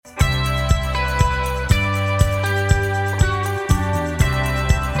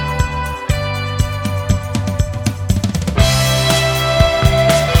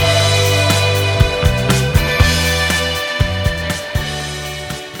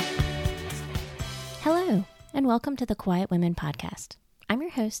and welcome to the Quiet Women Podcast. I'm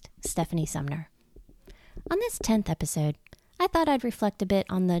your host, Stephanie Sumner. On this 10th episode, I thought I'd reflect a bit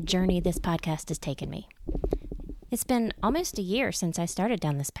on the journey this podcast has taken me. It's been almost a year since I started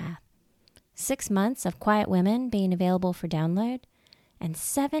down this path. 6 months of Quiet Women being available for download, and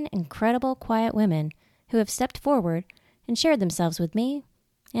 7 incredible quiet women who have stepped forward and shared themselves with me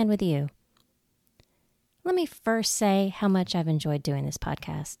and with you. Let me first say how much I've enjoyed doing this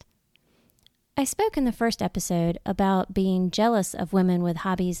podcast. I spoke in the first episode about being jealous of women with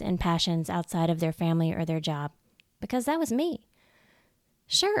hobbies and passions outside of their family or their job, because that was me.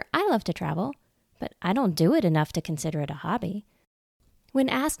 Sure, I love to travel, but I don't do it enough to consider it a hobby. When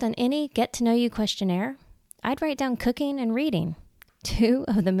asked on any get-to-know-you questionnaire, I'd write down cooking and reading, 2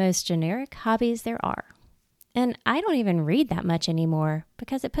 of the most generic hobbies there are. And I don't even read that much anymore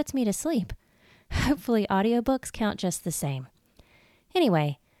because it puts me to sleep. Hopefully audiobooks count just the same.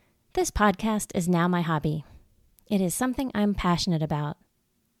 Anyway, this podcast is now my hobby. It is something I'm passionate about.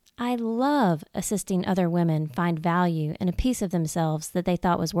 I love assisting other women find value in a piece of themselves that they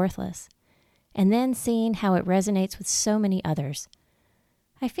thought was worthless, and then seeing how it resonates with so many others.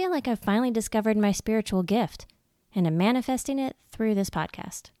 I feel like I've finally discovered my spiritual gift, and I'm manifesting it through this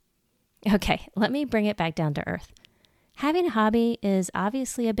podcast. Okay, let me bring it back down to earth. Having a hobby is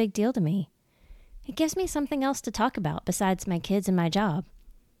obviously a big deal to me. It gives me something else to talk about besides my kids and my job.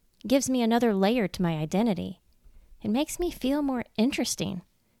 It gives me another layer to my identity. It makes me feel more interesting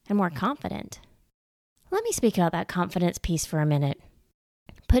and more confident. Let me speak about that confidence piece for a minute.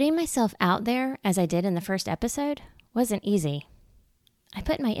 Putting myself out there, as I did in the first episode, wasn't easy. I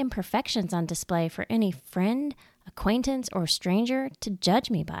put my imperfections on display for any friend, acquaintance, or stranger to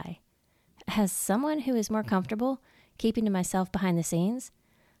judge me by. As someone who is more comfortable keeping to myself behind the scenes,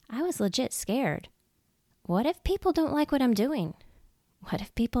 I was legit scared. What if people don't like what I'm doing? What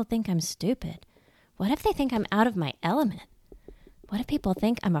if people think I'm stupid? What if they think I'm out of my element? What if people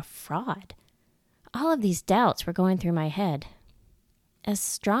think I'm a fraud? All of these doubts were going through my head. As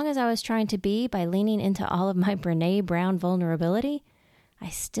strong as I was trying to be by leaning into all of my Brené Brown vulnerability, I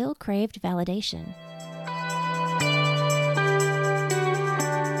still craved validation.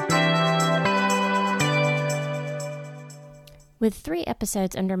 With 3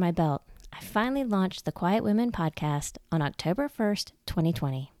 episodes under my belt, I finally launched the Quiet Women podcast on October 1st,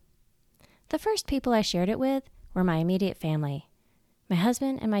 2020. The first people I shared it with were my immediate family, my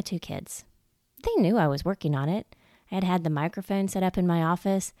husband and my 2 kids. They knew I was working on it. I had had the microphone set up in my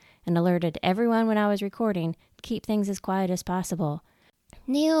office and alerted everyone when I was recording to keep things as quiet as possible.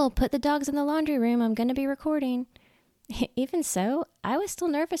 Neil, put the dogs in the laundry room. I'm going to be recording. Even so, I was still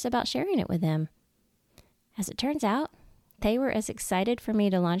nervous about sharing it with them. As it turns out, they were as excited for me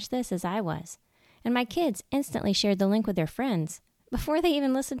to launch this as I was, and my kids instantly shared the link with their friends before they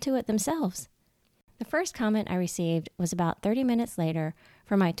even listened to it themselves. The first comment I received was about 30 minutes later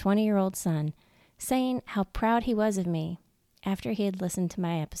from my 20-year-old son, saying how proud he was of me after he had listened to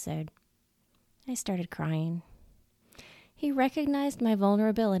my episode. I started crying. He recognized my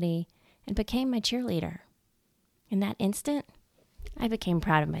vulnerability and became my cheerleader. In that instant, I became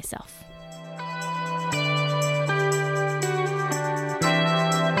proud of myself.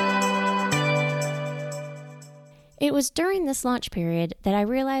 It was during this launch period that I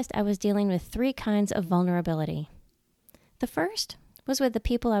realized I was dealing with 3 kinds of vulnerability. The first was with the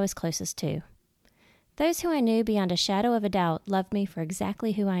people I was closest to. Those who I knew beyond a shadow of a doubt loved me for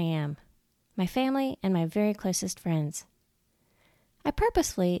exactly who I am, my family and my very closest friends. I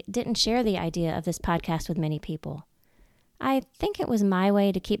purposefully didn't share the idea of this podcast with many people. I think it was my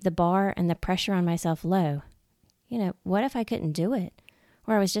way to keep the bar and the pressure on myself low. What if I couldn't do it?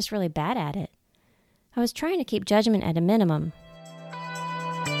 Or I was just really bad at it? I was trying to keep judgment at a minimum.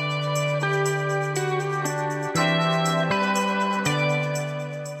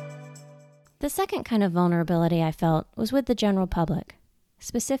 The second kind of vulnerability I felt was with the general public,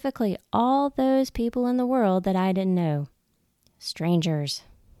 specifically all those people in the world that I didn't know. Strangers.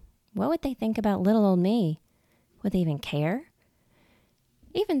 What would they think about little old me? Would they even care?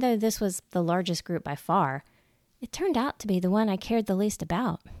 Even though this was the largest group by far, it turned out to be the one I cared the least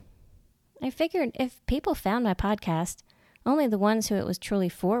about. I figured if people found my podcast, only the ones who it was truly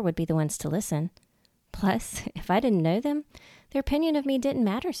for would be the ones to listen. Plus, if I didn't know them, their opinion of me didn't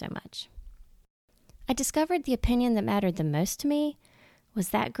matter so much. I discovered the opinion that mattered the most to me was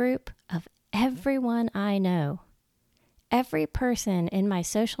that group of everyone I know. Every person in my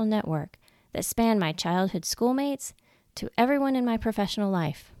social network that spanned my childhood schoolmates to everyone in my professional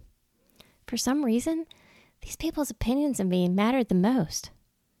life. For some reason, these people's opinions of me mattered the most.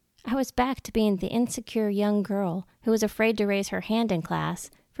 I was back to being the insecure young girl who was afraid to raise her hand in class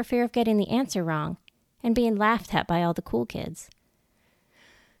for fear of getting the answer wrong and being laughed at by all the cool kids.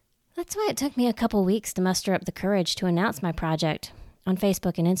 That's why it took me a couple weeks to muster up the courage to announce my project on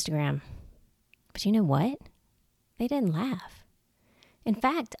Facebook and Instagram. But you know what? They didn't laugh. In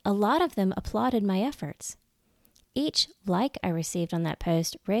fact, a lot of them applauded my efforts. Each like I received on that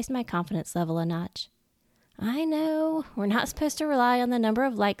post raised my confidence level a notch. I know we're not supposed to rely on the number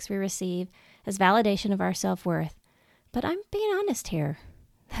of likes we receive as validation of our self-worth, but I'm being honest here.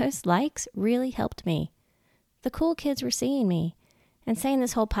 Those likes really helped me. The cool kids were seeing me, and saying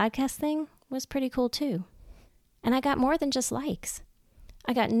this whole podcast thing was pretty cool too. And I got more than just likes.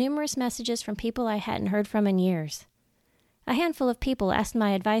 I got numerous messages from people I hadn't heard from in years. A handful of people asked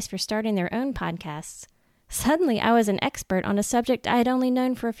my advice for starting their own podcasts. Suddenly, I was an expert on a subject I had only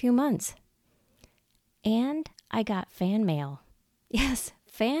known for a few months. And I got fan mail. Yes,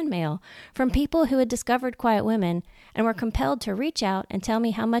 fan mail from people who had discovered Quiet Women and were compelled to reach out and tell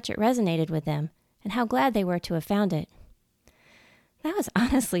me how much it resonated with them and how glad they were to have found it. That was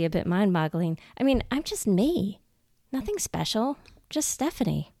honestly a bit mind-boggling. I mean, I'm just me. Nothing special, just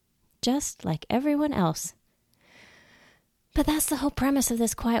Stephanie, just like everyone else. But that's the whole premise of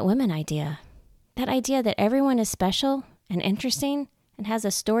this Quiet Women idea. That idea that everyone is special and interesting and has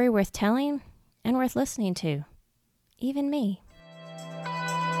a story worth telling and worth listening to. Even me.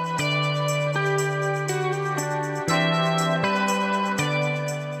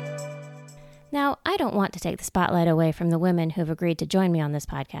 Now, I don't want to take the spotlight away from the women who have agreed to join me on this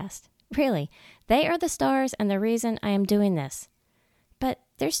podcast. Really, they are the stars and the reason I am doing this. But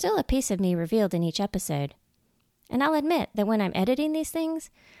there's still a piece of me revealed in each episode. And I'll admit that when I'm editing these things,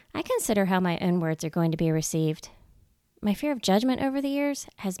 I consider how my own words are going to be received. My fear of judgment over the years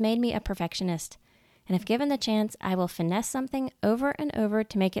has made me a perfectionist, and if given the chance, I will finesse something over and over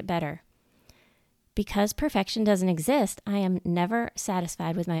to make it better. Because perfection doesn't exist, I am never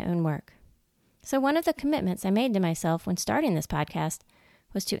satisfied with my own work. So one of the commitments I made to myself when starting this podcast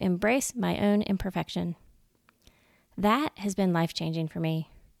was to embrace my own imperfection. That has been life-changing for me.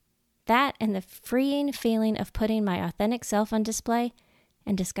 That and the freeing feeling of putting my authentic self on display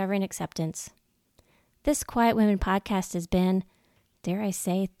and discovering acceptance. This Quiet Women podcast has been, dare I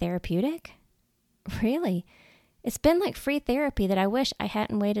say, therapeutic? Really, it's been like free therapy that I wish I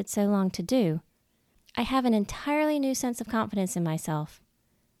hadn't waited so long to do. I have an entirely new sense of confidence in myself.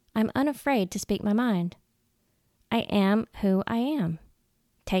 I'm unafraid to speak my mind. I am who I am.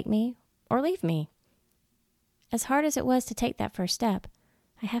 Take me or leave me. As hard as it was to take that first step,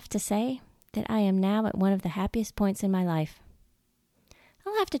 I have to say that I am now at one of the happiest points in my life.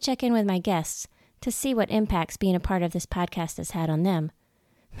 I'll have to check in with my guests to see what impacts being a part of this podcast has had on them.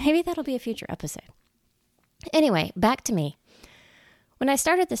 Maybe that'll be a future episode. Anyway, back to me. When I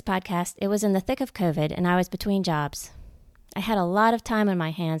started this podcast, it was in the thick of COVID and I was between jobs. I had a lot of time on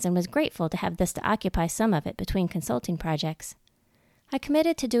my hands and was grateful to have this to occupy some of it between consulting projects. I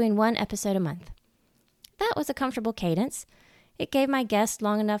committed to doing one episode a month. That was a comfortable cadence. It gave my guests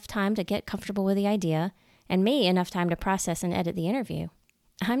long enough time to get comfortable with the idea, and me enough time to process and edit the interview.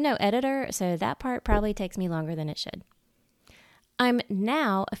 I'm no editor, so that part probably takes me longer than it should. I'm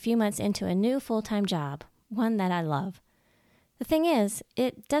now a few months into a new full-time job, one that I love. The thing is,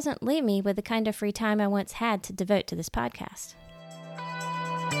 it doesn't leave me with the kind of free time I once had to devote to this podcast.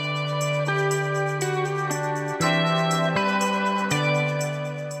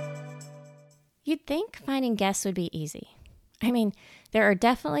 You'd think finding guests would be easy. I mean, there are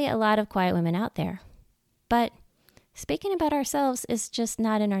definitely a lot of quiet women out there. But speaking about ourselves is just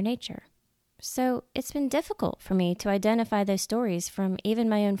not in our nature. So it's been difficult for me to identify those stories from even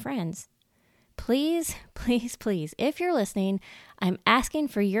my own friends. Please, please, please, if you're listening, I'm asking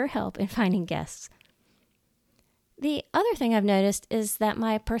for your help in finding guests. The other thing I've noticed is that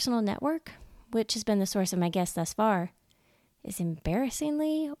my personal network, which has been the source of my guests thus far, is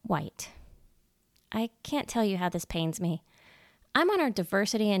embarrassingly white. I can't tell you how this pains me. I'm on our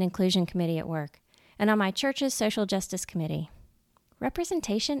diversity and inclusion committee at work and on my church's social justice committee.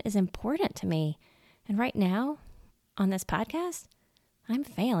 Representation is important to me, and right now, on this podcast, I'm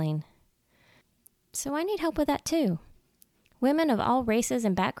failing. So I need help with that too. Women of all races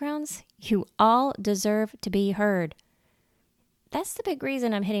and backgrounds, you all deserve to be heard. That's the big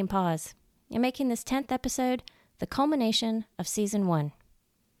reason I'm hitting pause and making this 10th episode the culmination of Season 1.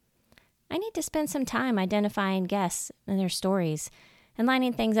 I need to spend some time identifying guests and their stories and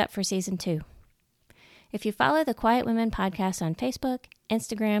lining things up for Season 2. If you follow the Quiet Women podcast on Facebook,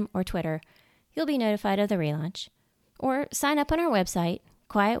 Instagram, or Twitter, you'll be notified of the relaunch. Or sign up on our website,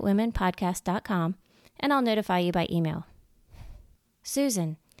 quietwomenpodcast.com, and I'll notify you by email.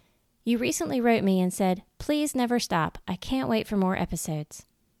 Susan, you recently wrote me and said, "Please never stop. I can't wait for more episodes."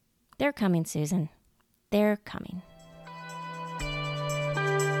 They're coming, Susan. They're coming.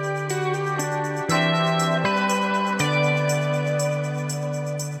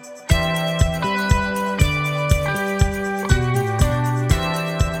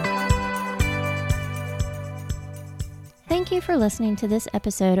 Thank you for listening to this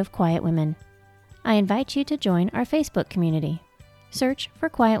episode of Quiet Women. I invite you to join our Facebook community. Search for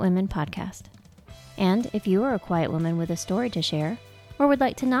Quiet Women Podcast. And if you are a quiet woman with a story to share, or would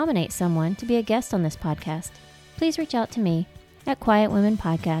like to nominate someone to be a guest on this podcast, please reach out to me at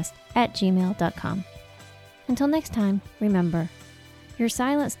quietwomenpodcast@gmail.com. Until next time, remember, your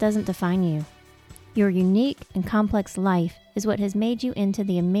silence doesn't define you. Your unique and complex life is what has made you into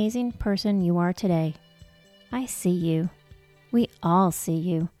the amazing person you are today. I see you. We all see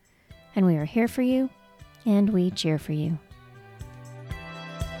you. And we are here for you, and we cheer for you.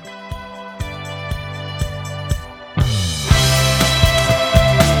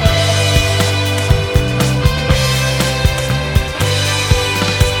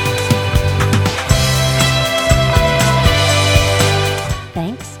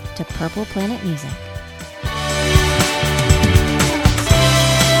 Thanks to Purple Planet Music.